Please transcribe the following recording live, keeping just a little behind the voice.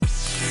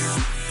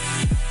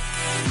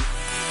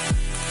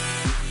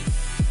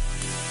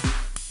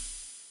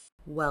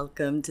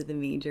Welcome to the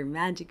Major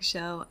Magic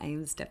Show. I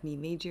am Stephanie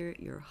Major,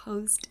 your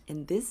host,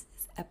 and this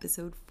is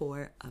episode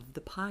 4 of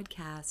the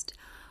podcast.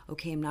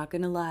 Okay, I'm not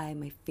gonna lie,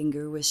 my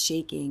finger was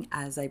shaking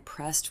as I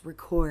pressed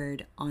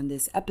record on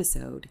this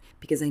episode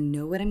because I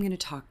know what I'm gonna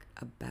talk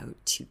about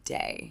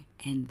today,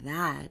 and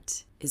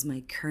that is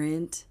my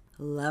current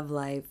love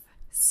life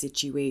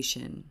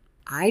situation.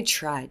 I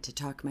tried to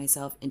talk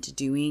myself into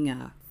doing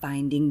a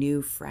Finding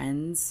New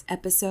Friends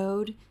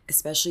episode,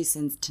 especially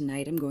since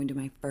tonight I'm going to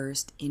my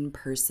first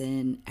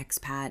in-person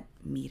expat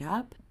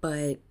meetup.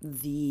 But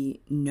the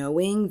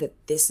knowing that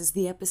this is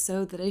the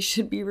episode that I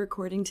should be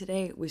recording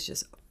today was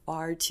just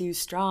far too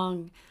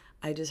strong.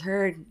 I just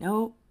heard,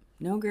 no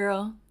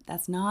girl,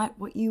 that's not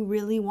what you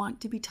really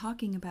want to be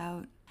talking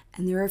about.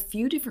 And there are a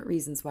few different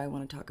reasons why I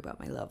want to talk about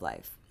my love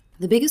life.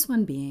 The biggest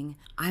one being,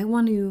 I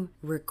want to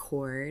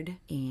record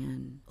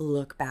and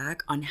look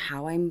back on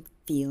how I'm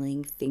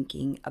feeling,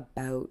 thinking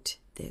about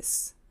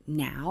this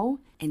now,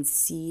 and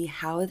see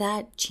how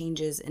that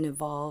changes and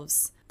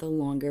evolves the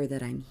longer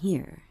that I'm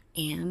here.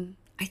 And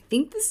I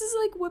think this is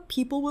like what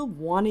people will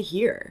want to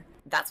hear.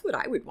 That's what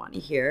I would want to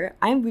hear.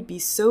 I would be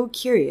so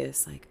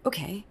curious, like,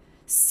 okay,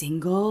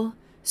 single,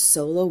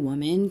 solo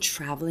woman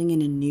traveling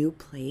in a new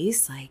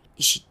place, like,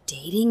 is she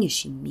dating? Is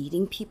she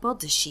meeting people?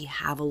 Does she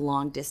have a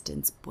long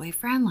distance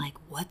boyfriend? Like,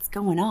 what's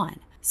going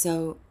on?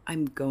 So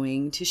I'm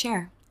going to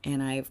share,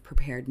 and I've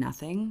prepared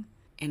nothing,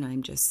 and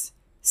I'm just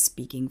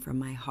speaking from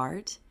my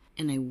heart.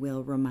 And I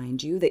will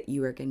remind you that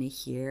you are going to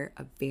hear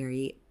a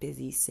very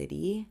busy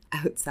city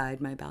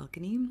outside my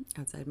balcony,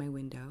 outside my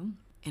window,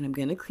 and I'm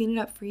going to clean it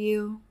up for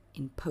you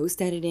in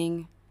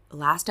post-editing.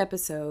 Last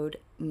episode,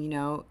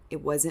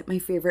 it wasn't my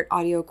favorite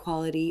audio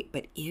quality,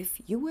 but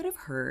if you would have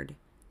heard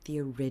the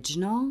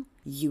original,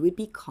 you would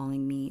be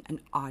calling me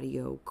an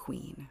audio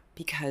queen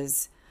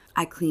because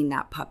I cleaned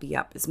that puppy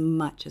up as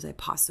much as I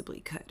possibly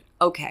could.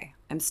 Okay,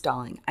 I'm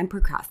stalling. I'm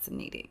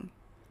procrastinating.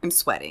 I'm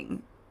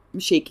sweating. I'm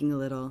shaking a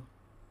little,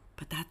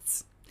 but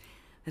that's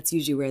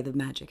usually where the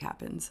magic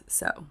happens.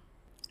 So,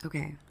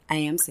 okay, I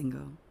am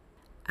single.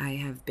 I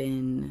have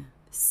been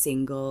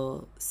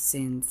single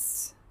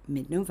since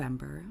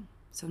mid-November,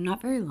 so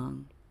not very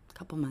long, a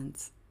couple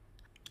months.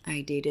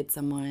 I dated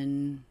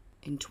someone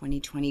in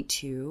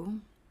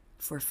 2022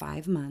 for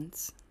 5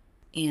 months,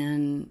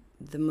 and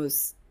the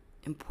most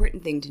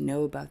important thing to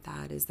know about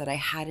that is that I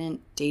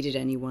hadn't dated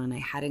anyone, I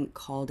hadn't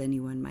called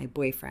anyone my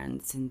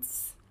boyfriend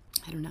since,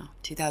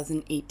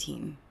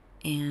 2018.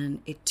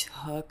 And it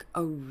took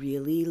a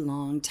really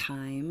long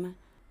time,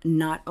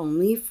 not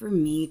only for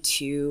me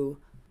to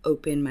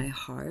open my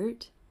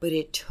heart, but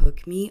it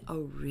took me a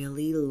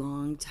really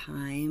long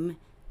time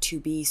to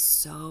be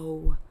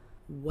so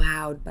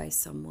wowed by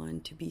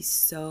someone,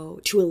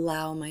 to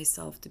allow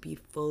myself to be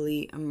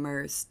fully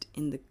immersed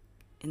in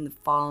the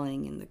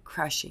falling, in the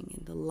crushing,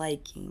 in the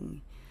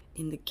liking,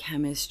 in the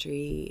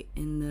chemistry,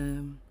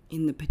 in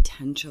the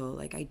potential.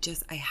 Like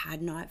I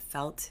had not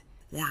felt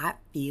that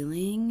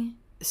feeling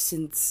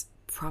since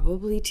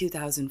probably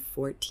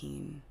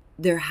 2014.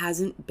 There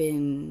hasn't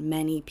been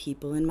many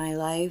people in my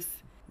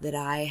life that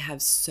I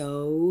have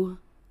so,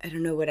 I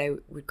don't know what I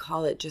would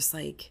call it, just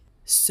like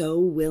so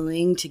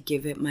willing to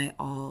give it my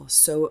all,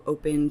 so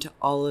open to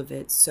all of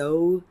it,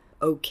 so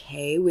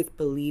okay with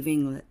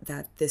believing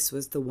that this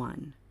was the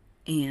one.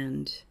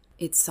 And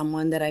it's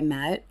someone that I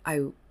met.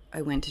 I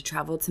went to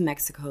travel to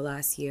Mexico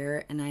last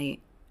year, and I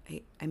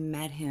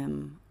met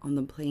him on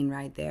the plane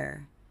ride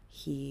there.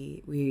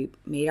 We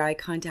made eye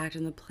contact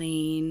on the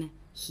plane.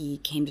 He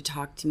came to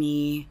talk to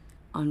me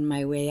on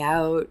my way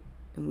out,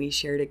 and we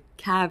shared a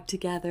cab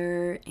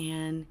together,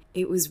 and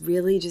it was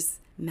really just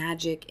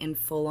magic and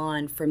full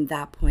on from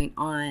that point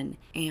on.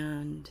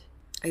 And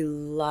I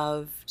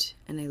loved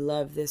and I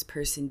love this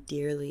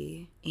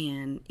dearly,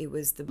 and it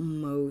was the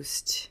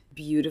most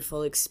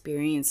beautiful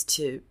experience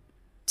to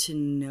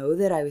know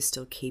that I was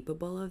still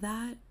capable of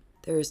that.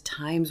 There was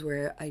times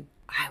where I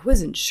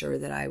wasn't sure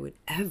that I would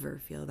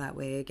ever feel that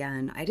way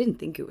again. I didn't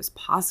think it was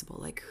possible.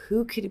 Like,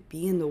 who could it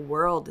be in the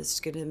world that's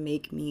gonna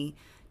make me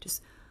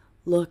just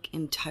look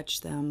and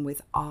touch them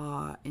with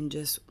awe and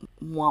just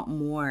want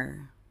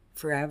more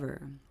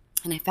forever?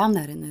 And I found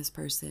that in this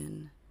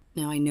person.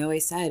 Now, I know I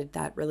said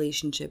that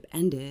relationship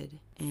ended,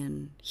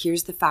 and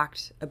here's the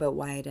fact about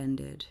why it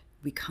ended.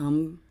 We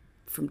come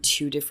from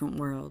 2 different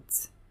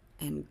worlds,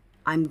 and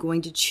I'm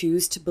going to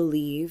choose to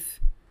believe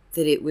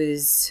that it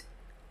was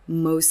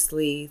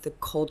mostly the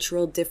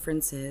cultural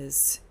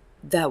differences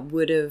that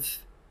would have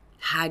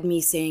had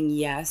me saying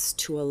yes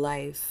to a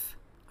life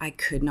I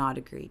could not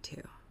agree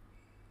to.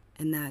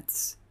 And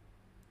that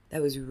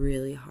was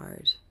really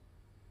hard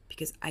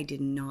because I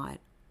did not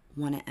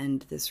want to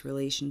end this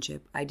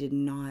relationship. I did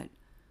not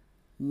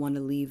want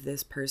to leave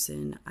this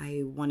person.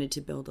 I wanted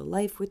to build a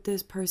life with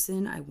this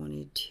person. I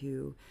wanted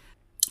to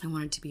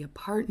be a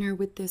partner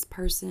with this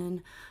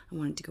person. I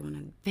wanted to go on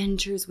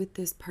adventures with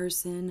this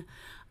person.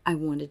 I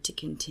wanted to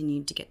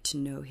continue to get to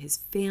know his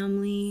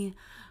family.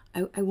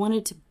 I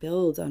wanted to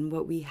build on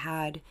what we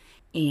had,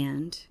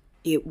 and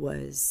it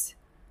was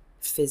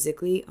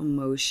physically,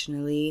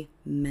 emotionally,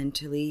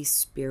 mentally,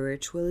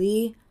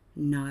 spiritually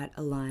not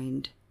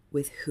aligned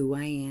with who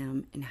I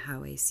am and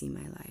how I see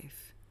my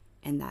life.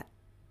 And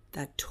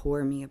that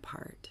tore me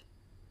apart.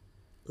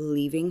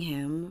 Leaving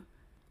him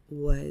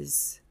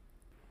was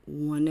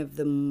one of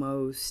the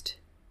most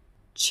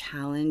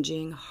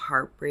challenging,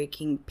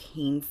 heartbreaking,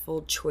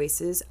 painful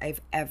choices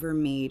I've ever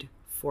made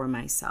for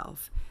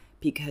myself,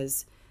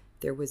 because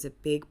there was a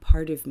big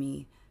part of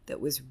me that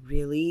was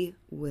really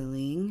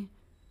willing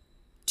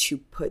to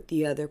put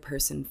the other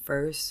person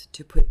first,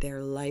 to put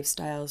their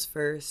lifestyles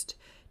first,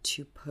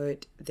 to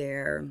put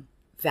their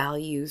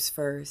values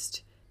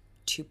first,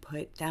 to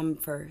put them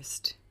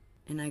first.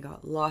 And I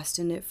got lost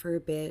in it for a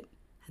bit,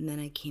 and then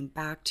I came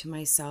back to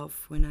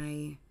myself when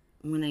I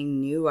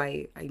knew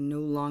I no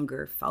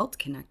longer felt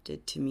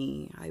connected to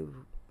me. I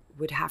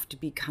would have to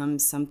become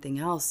something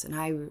else, and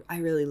I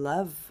really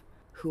love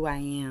who I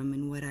am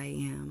and what I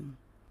am.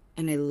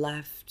 And I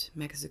left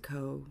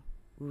Mexico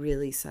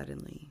really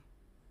suddenly.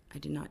 I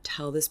did not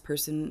tell this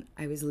person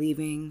I was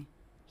leaving.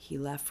 He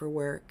left for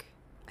work.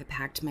 I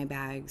packed my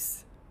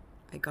bags.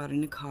 I got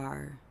in a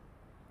car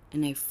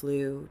and I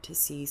flew to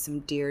see some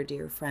dear,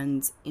 dear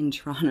friends in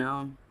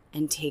Toronto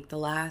and take the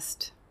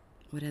last,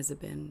 what has it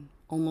been,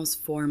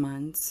 almost 4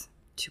 months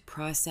to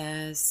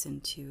process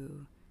and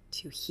to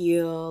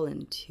heal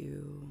and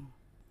to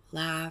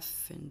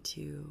laugh and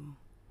to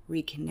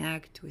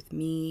reconnect with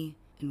me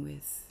and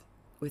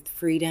with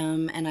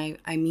freedom. And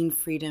I mean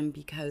freedom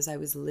because I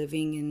was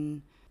living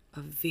in a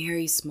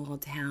very small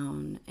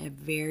town, a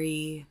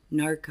very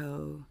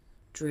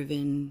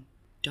narco-driven,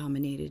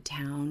 dominated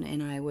town,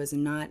 and I was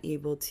not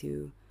able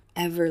to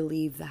ever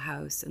leave the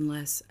house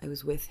unless I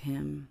was with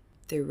him.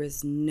 There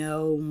was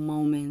no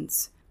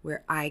moments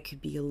where I could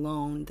be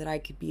alone, that I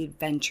could be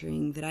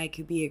adventuring, that I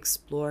could be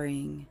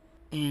exploring,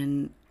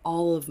 and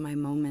all of my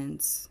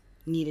moments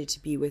needed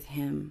to be with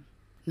him.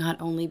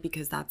 Not only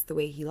because that's the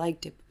way he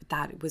liked it, but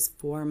that it was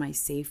for my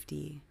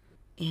safety.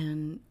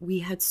 And we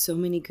had so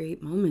many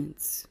great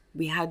moments.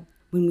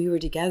 When we were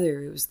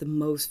together, it was the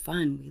most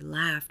fun. We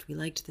laughed, we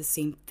liked the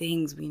same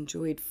things, we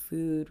enjoyed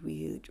food,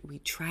 we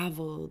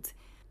traveled,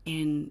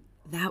 and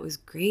that was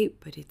great,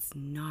 but it's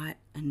not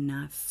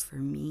enough for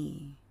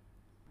me.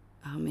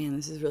 Oh man,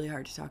 this is really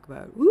hard to talk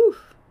about. Woo!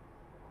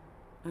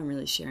 I'm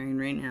really sharing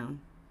right now.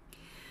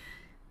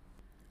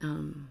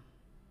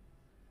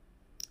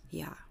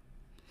 Yeah.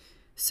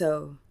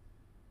 So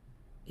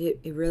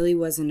it really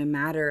wasn't a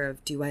matter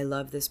of, do I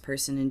love this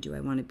person and do I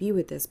want to be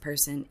with this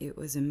person? It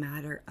was a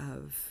matter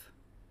of,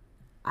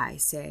 I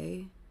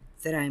say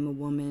that I'm a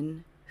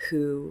woman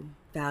who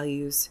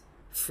values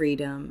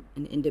freedom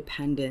and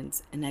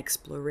independence and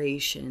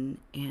exploration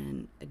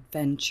and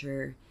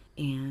adventure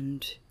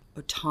and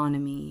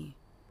autonomy,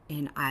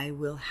 and I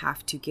will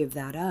have to give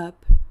that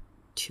up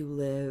to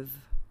live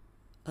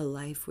a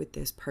life with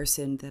this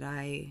person that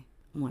I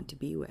want to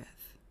be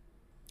with.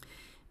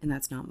 And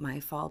that's not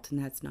my fault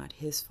and that's not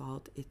his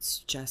fault. It's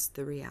just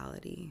the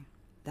reality.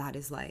 That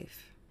is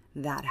life.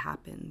 That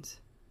happened.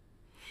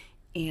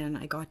 And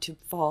I got to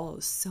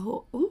fall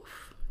so,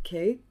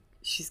 okay,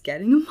 she's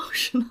getting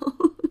emotional.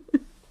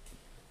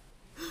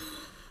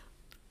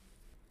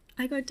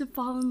 I got to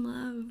fall in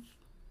love.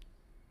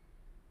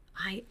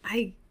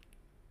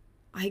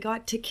 I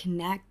got to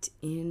connect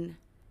in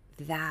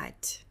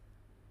that,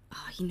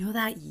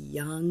 that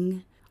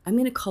young, I'm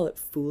going to call it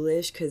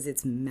foolish because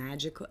it's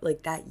magical,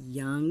 like that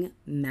young,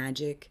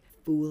 magic,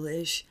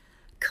 foolish,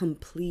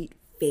 complete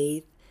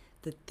faith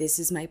that this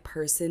is my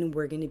person,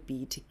 we're going to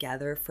be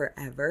together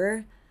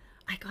forever.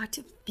 I got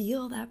to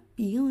feel that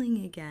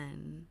feeling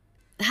again.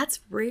 That's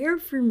rare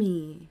for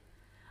me.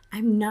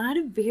 I'm not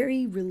a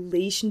very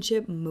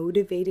relationship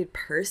motivated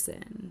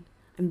person.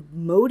 I'm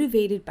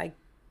motivated by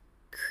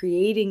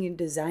creating and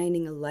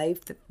designing a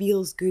life that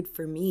feels good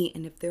for me.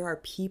 And if there are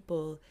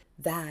people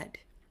that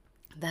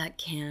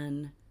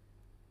can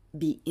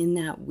be in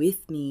that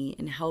with me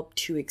and help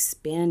to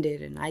expand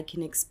it, and I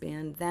can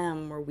expand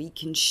them, or we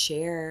can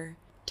share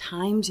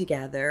time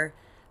together,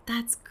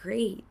 that's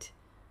great.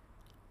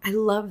 I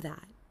love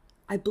that.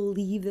 I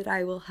believe that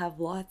I will have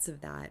lots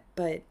of that,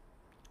 but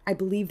I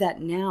believe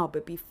that now.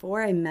 But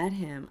before I met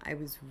him, I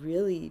was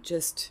really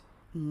just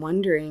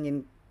wondering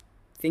and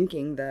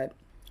thinking that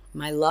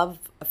my love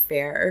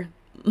affair,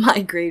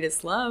 my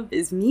greatest love,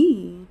 is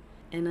me.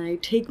 And I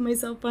take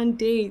myself on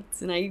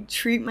dates and I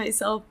treat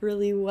myself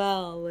really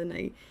well, and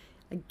I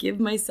give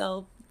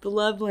myself the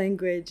love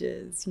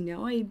languages.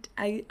 I'm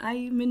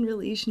in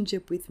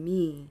relationship with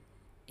me,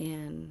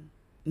 and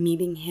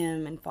meeting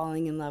him and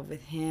falling in love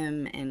with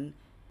him and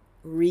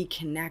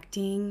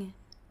reconnecting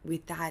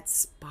with that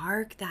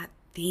spark, that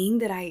thing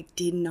that I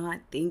did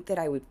not think that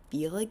I would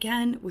feel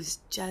again, was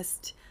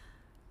just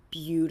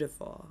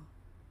beautiful.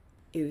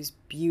 It was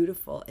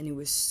beautiful, and it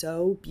was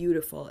so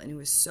beautiful, and it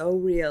was so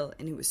real,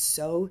 and it was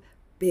so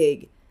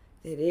big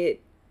that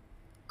it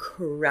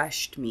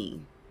crushed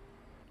me.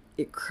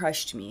 It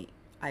crushed me.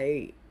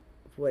 I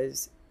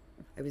was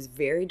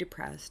very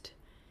depressed,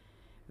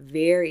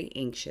 very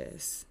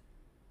anxious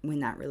when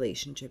that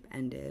relationship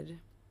ended.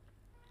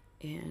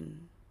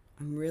 And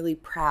I'm really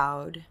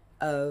proud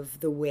of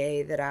the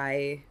way that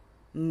I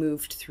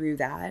moved through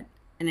that.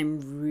 And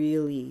I'm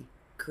really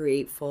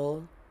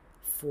grateful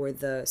for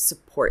the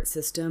support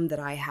system that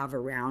I have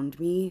around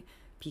me,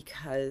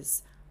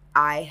 because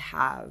I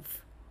have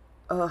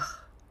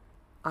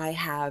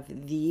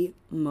the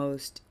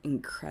most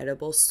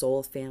incredible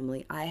soul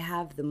family.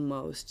 I've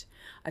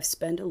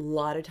spent a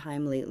lot of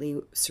time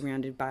lately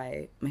surrounded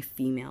by my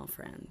female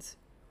friends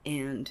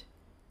and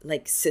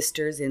like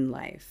sisters in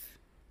life.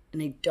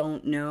 And I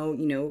don't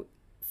know,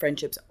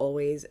 friendships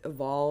always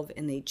evolve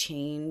and they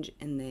change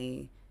and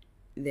they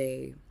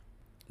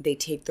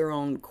take their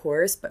own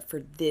course. But for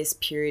this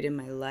period in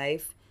my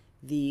life,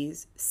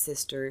 these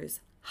sisters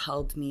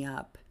held me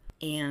up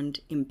and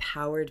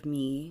empowered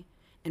me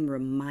and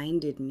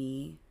reminded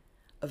me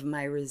of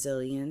my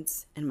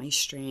resilience and my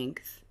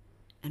strength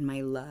and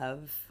my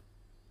love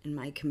and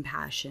my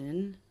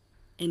compassion,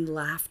 and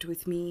laughed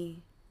with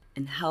me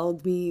and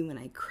held me when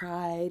I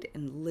cried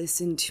and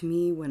listened to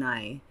me when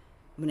I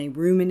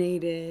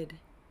ruminated.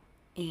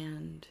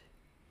 And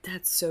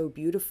that's so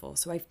beautiful.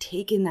 So I've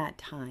taken that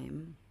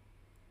time,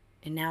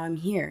 and now I'm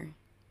here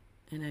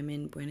and I'm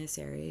in Buenos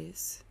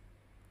Aires,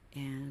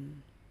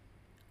 and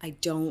I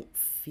don't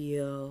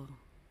feel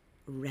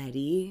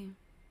ready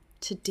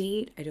to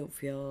date. I don't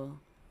feel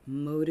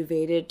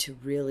motivated to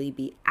really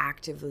be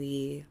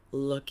actively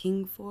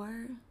looking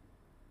for.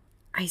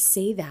 I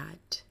say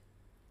that,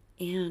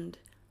 and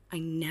I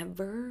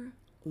never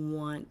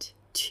want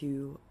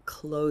to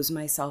close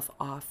myself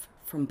off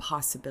from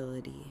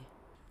possibility.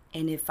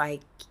 And if I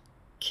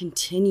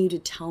continue to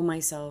tell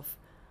myself,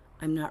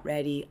 I'm not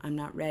ready, I'm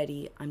not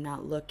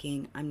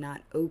looking, I'm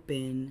not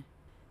open,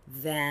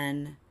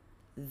 then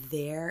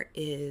there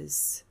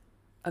is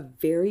a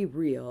very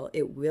real,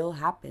 it will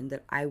happen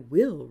that I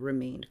will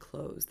remain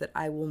closed, that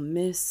I will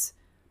miss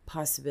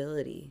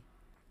possibility.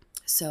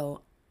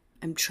 So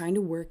I'm trying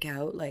to work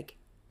out like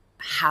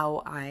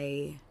how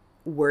I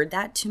word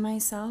that to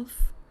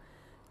myself,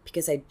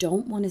 because I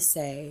don't want to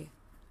say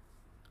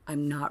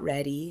I'm not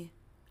ready,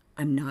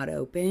 I'm not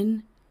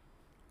open,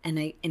 and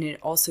it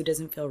also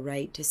doesn't feel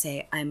right to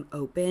say I'm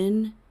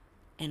open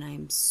and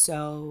I'm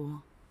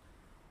so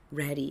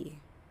ready.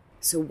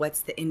 So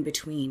what's the in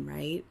between,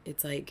 right?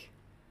 It's like,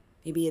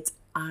 maybe it's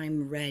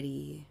I'm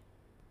ready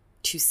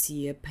to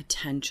see a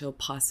potential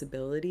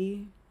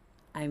possibility.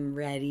 I'm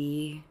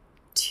ready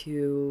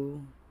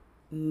to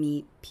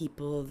meet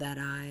people that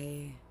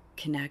I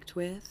connect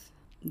with.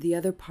 The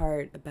other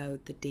part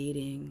about the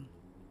dating,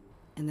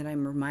 and that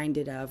I'm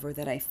reminded of, or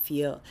that I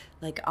feel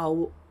like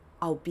I'll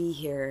be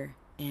here,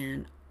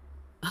 and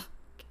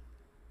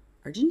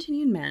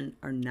Argentinian men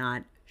are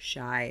not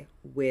shy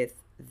with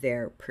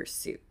their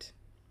pursuit.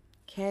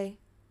 Okay?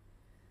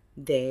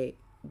 They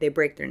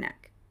break their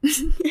neck.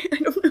 I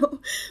don't know.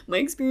 My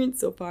experience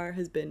so far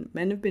has been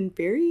men have been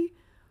very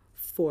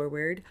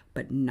forward,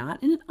 but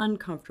not in an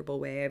uncomfortable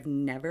way. I've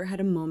never had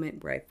a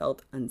moment where I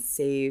felt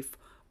unsafe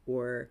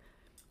or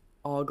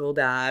ogled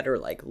at or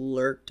like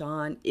lurked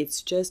on.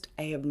 It's just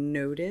I have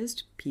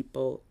noticed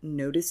people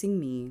noticing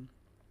me,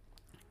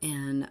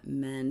 and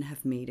men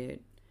have made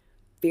it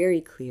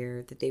very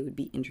clear that they would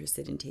be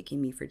interested in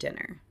taking me for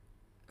dinner.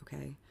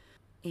 Okay?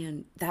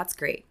 And that's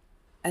great.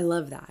 I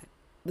love that.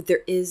 But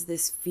there is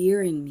this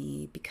fear in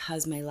me,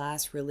 because my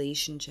last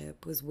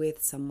relationship was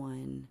with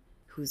someone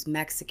who's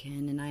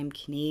Mexican and I'm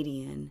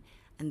Canadian,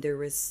 and there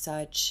was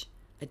such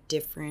a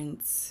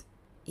difference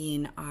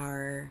in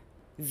our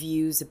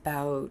views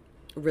about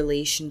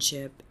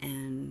relationship,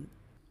 and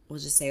we'll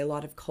just say a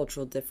lot of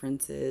cultural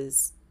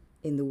differences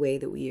in the way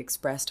that we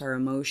expressed our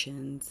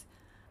emotions.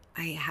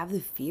 I have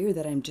the fear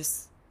that I'm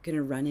just going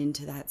to run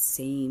into that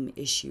same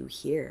issue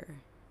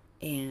here,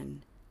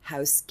 and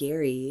how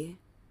scary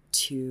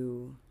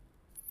to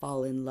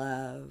fall in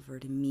love or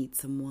to meet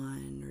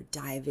someone or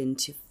dive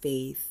into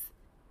faith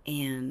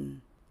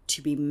and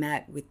to be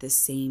met with the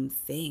same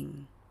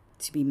thing,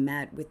 to be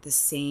met with the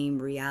same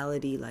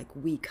reality, like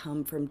we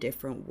come from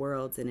different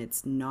worlds and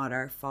it's not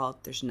our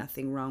fault. There's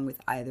nothing wrong with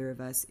either of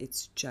us.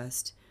 It's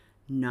just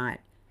not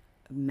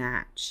a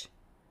match.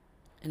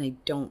 And I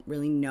don't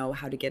really know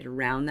how to get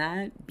around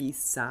that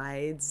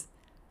besides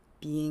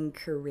being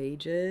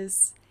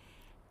courageous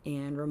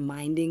and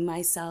reminding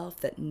myself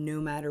that no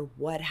matter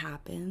what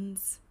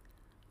happens,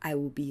 I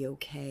will be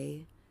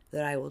okay,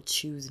 that I will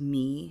choose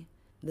me,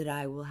 that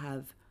I will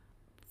have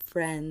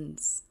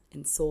friends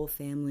and soul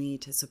family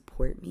to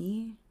support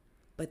me.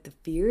 But the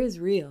fear is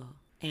real,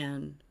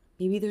 and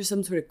maybe there's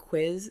some sort of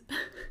quiz,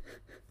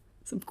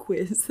 some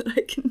quiz that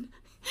I can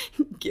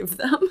give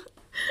them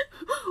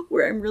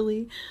where I'm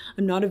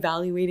not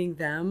evaluating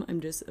them,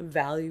 I'm just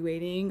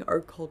evaluating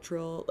our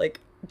cultural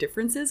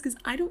differences, because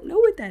I don't know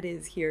what that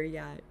is here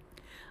yet.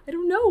 I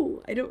don't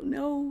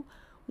know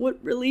what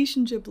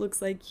relationship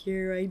looks like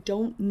here. I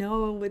don't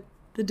know what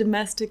the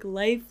domestic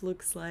life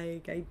looks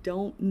like. I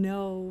don't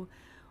know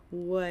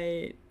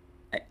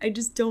I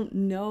just don't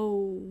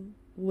know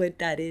what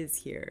that is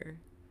here.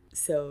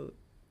 So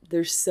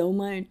there's so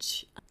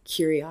much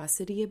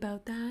curiosity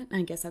about that.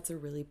 I guess that's a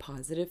really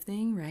positive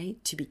thing,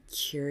 right? To be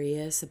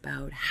curious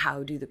about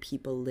how do the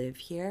people live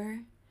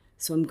here.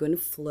 So I'm going to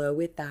flow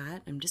with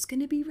that. I'm just going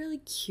to be really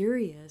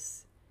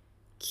curious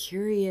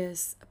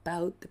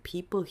about the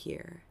people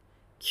here,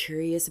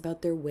 curious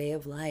about their way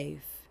of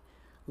life,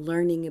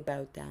 learning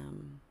about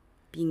them,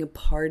 being a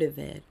part of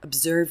it,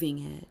 observing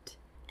it.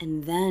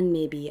 And then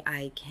maybe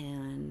I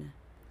can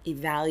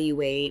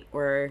evaluate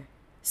or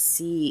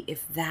see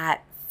if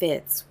that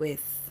fits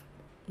with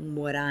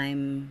what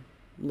I'm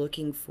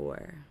looking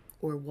for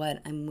or what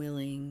I'm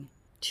willing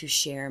to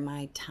share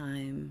my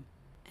time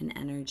and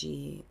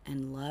energy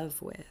and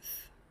love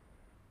with.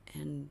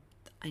 And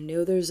I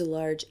know there's a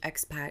large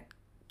expat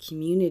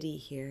community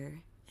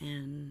here,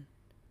 and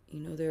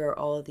there are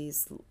all of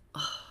these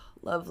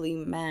lovely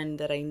men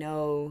that I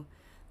know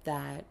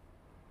that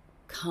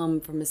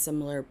come from a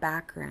similar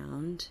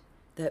background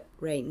that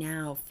right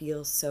now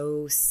feel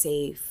so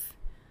safe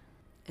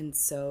and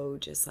so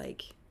just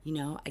like,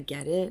 I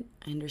get it,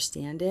 I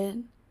understand it,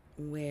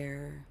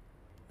 where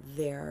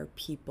there are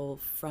people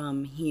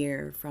from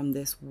here, from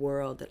this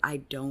world that I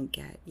don't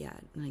get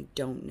yet, and I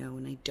don't know,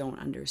 and I don't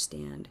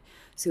understand.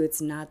 So it's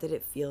not that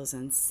it feels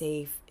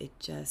unsafe, it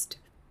just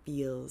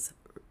feels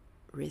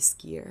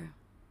riskier.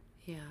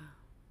 Yeah.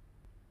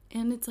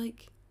 And it's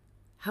like,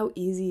 how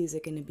easy is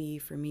it going to be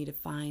for me to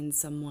find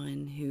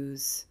someone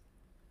who's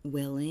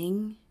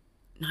willing,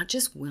 not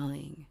just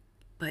willing,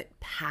 but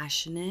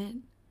passionate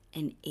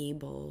and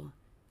able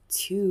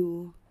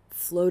to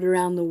float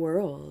around the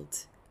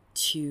world,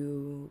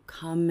 to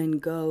come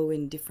and go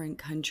in different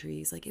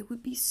countries? Like, it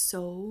would be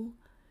so,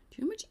 do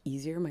you know how much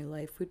easier my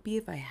life would be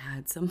if I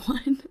had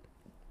someone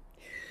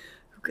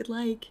who could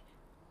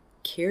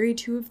carry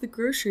 2 of the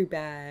grocery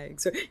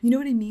bags, or you know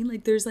what I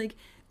mean?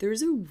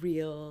 There's a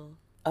real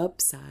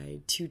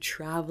upside to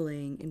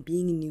traveling and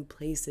being in new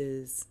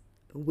places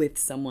with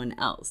someone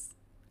else.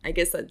 I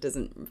guess that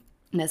doesn't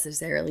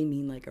necessarily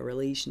mean a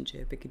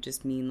relationship. It could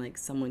just mean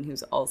someone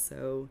who's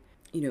also,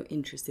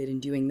 interested in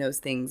doing those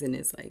things and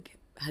is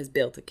has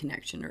built a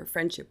connection or a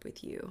friendship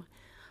with you.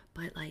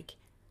 But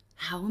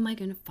how am I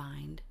going to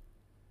find,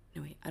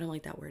 no wait, I don't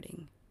like that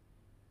wording.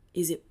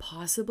 Is it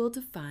possible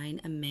to find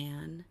a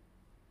man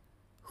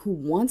who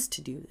wants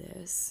to do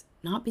this?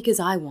 Not because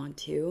I want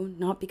to,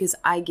 not because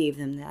I gave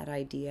them that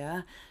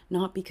idea,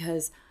 not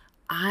because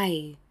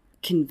I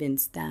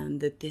convinced them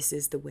that this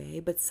is the way,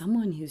 but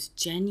someone who's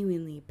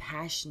genuinely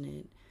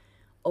passionate,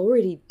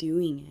 already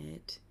doing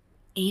it,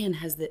 and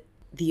has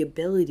the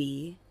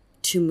ability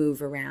to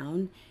move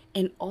around.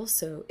 And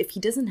also, if he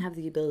doesn't have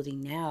the ability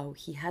now,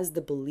 he has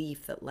the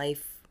belief that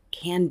life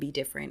can be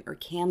different or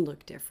can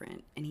look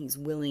different, and he's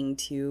willing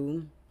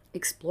to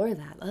explore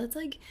that. That's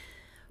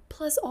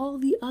plus all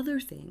the other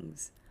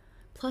things,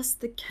 plus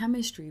the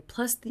chemistry,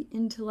 plus the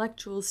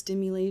intellectual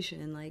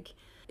stimulation.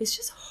 It's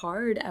just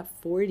hard at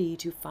 40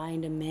 to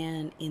find a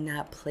man in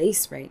that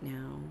place right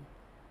now.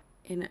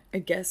 And I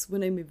guess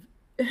when I'm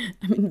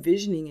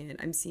envisioning it,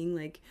 I'm seeing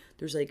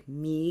there's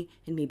me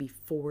and maybe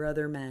 4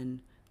 other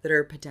men that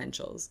are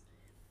potentials.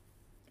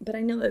 But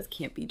I know that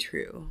can't be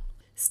true.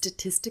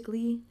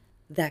 Statistically,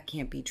 that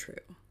can't be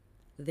true.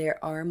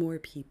 There are more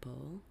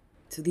people.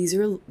 So these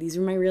are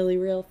my really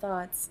real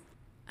thoughts.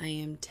 I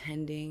am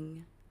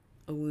tending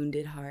a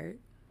wounded heart.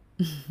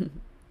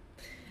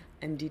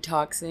 I'm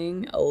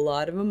detoxing a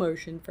lot of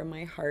emotion from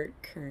my heart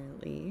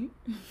currently.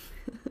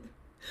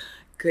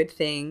 Good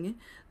thing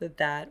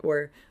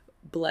or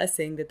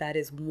blessing that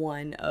is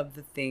one of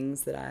the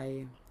things that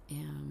I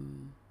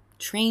am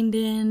trained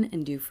in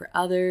and do for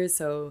others.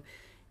 So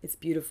it's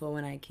beautiful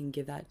when I can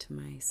give that to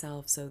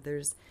myself. So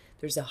there's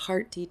a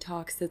heart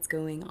detox that's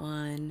going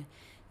on.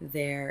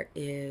 There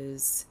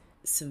is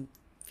some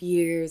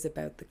fears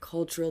about the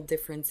cultural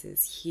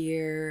differences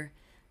here.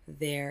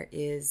 There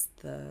is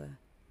the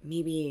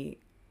maybe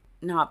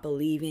not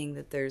believing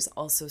that there's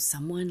also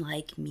someone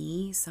like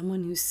me,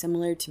 someone who's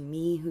similar to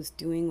me, who's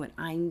doing what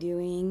I'm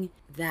doing,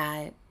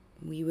 that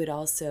we would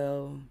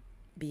also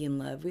be in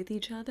love with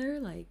each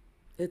other.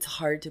 It's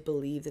hard to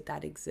believe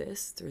that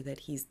exists, or that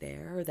he's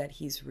there, or that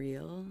he's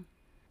real.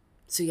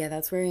 So yeah,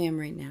 that's where I am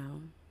right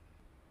now.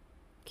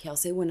 Okay, I'll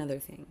say one other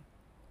thing.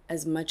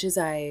 As much as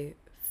I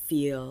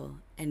feel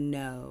and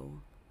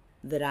know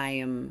that I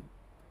am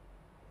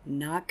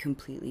not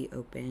completely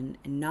open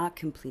and not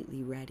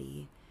completely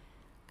ready,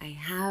 I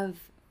have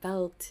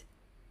felt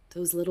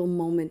those little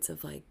moments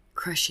of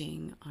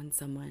crushing on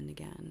someone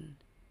again.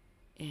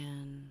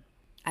 And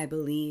I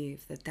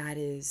believe that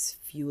is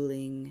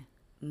fueling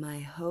my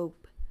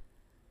hope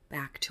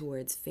back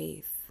towards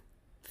faith.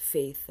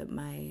 Faith that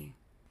my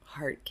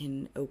heart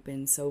can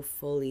open so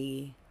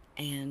fully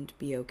and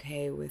be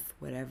okay with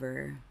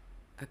whatever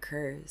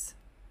occurs.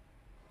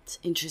 It's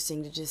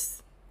interesting to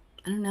just,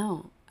 I don't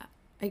know,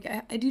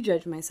 I do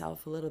judge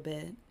myself a little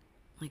bit.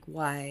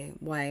 Why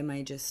am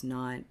I just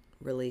not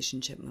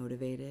relationship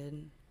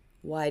motivated?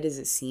 Why does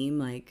it seem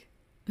like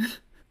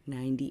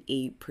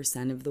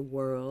 98% of the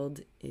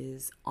world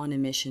is on a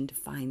mission to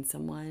find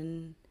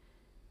someone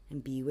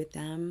and be with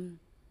them?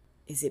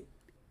 Is it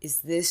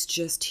is this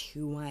just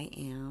who I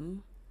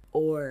am?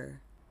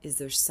 Or is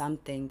there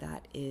something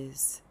that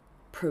is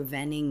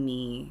preventing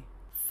me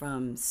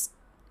from,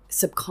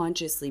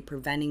 subconsciously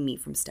preventing me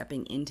from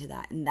stepping into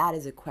that? And that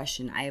is a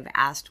question I have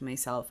asked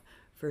myself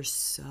for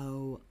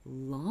so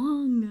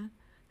long.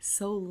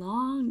 So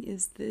long.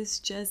 Is this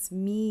just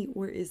me,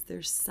 or is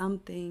there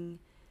something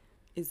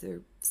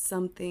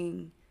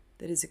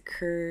that has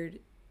occurred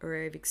or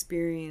I've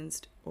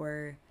experienced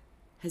or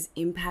has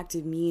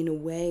impacted me in a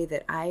way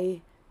that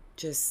I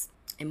just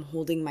am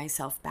holding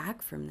myself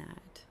back from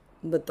that?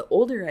 But the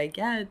older I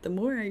get, the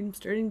more I'm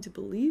starting to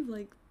believe,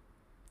 like,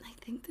 I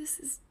think this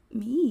is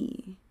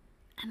me.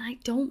 And I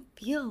don't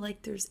feel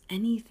like there's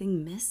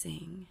anything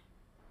missing.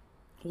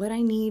 What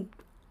I need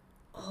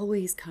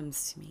always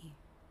comes to me.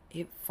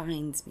 It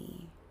finds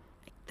me.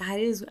 That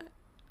is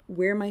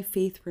where my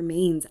faith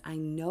remains. I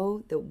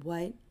know that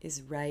what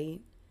is right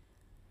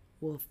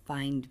will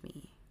find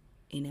me.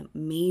 And it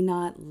may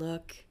not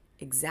look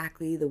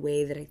exactly the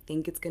way that I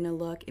think it's going to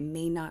look. It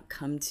may not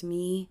come to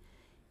me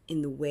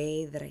in the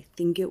way that I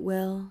think it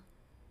will.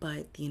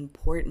 But the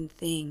important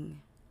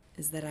thing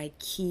is that I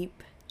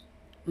keep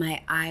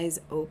my eyes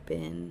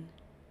open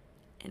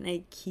and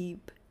I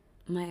keep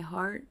my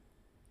heart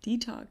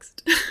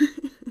detoxed,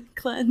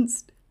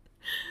 cleansed,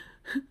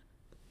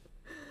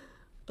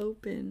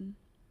 open.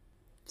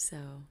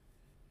 So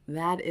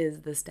that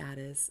is the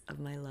status of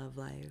my love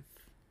life.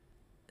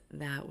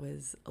 That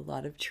was a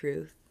lot of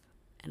truth,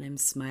 and I'm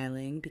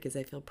smiling because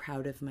I feel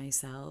proud of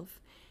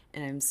myself,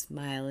 and I'm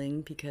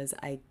smiling because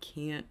I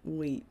can't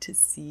wait to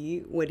see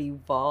what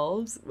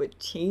evolves, what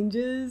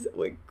changes,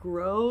 what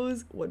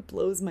grows, what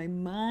blows my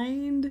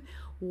mind,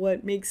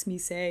 what makes me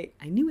say,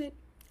 I knew it.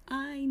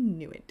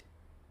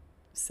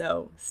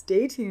 So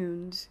stay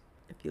tuned.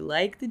 If you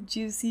like the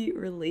juicy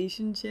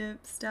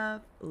relationship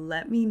stuff,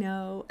 let me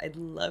know. I'd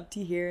love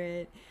to hear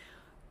it.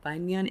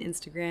 Find me on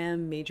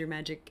Instagram,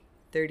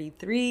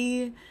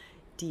 MajorMagic33.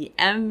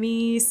 DM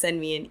me, send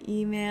me an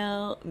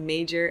email,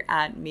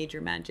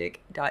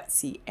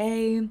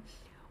 major@majormagic.ca.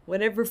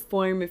 Whatever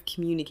form of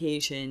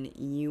communication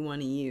you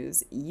want to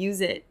use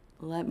it.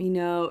 Let me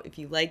know if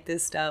you like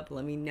this stuff.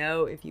 Let me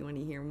know if you want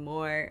to hear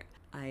more.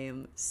 I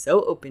am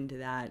so open to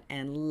that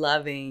and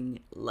loving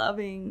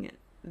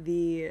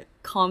the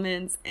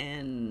comments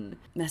and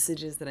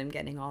messages that I'm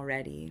getting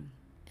already.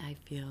 I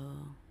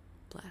feel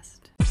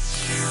blessed.